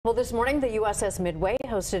Well, this morning, the USS Midway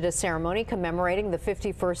hosted a ceremony commemorating the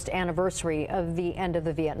 51st anniversary of the end of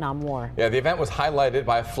the Vietnam War. Yeah, the event was highlighted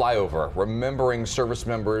by a flyover remembering service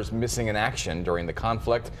members missing in action during the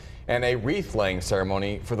conflict and a wreath-laying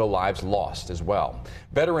ceremony for the lives lost as well.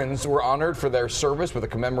 Veterans were honored for their service with a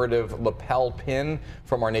commemorative lapel pin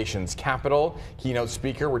from our nation's capital. Keynote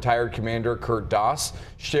speaker, retired Commander Kurt Doss,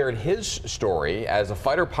 shared his story as a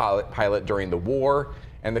fighter pilot during the war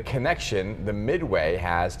and the connection the Midway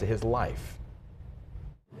has to his life.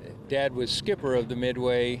 Dad was skipper of the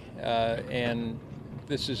Midway, and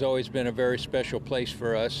this has always been a very special place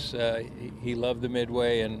for us. He loved the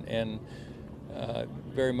Midway and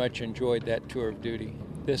very much enjoyed that tour of duty.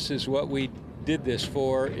 This is what we did this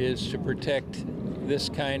for, is to protect this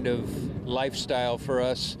kind of lifestyle for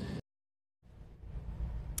us.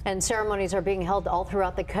 And ceremonies are being held all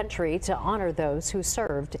throughout the country to honor those who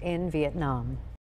served in Vietnam.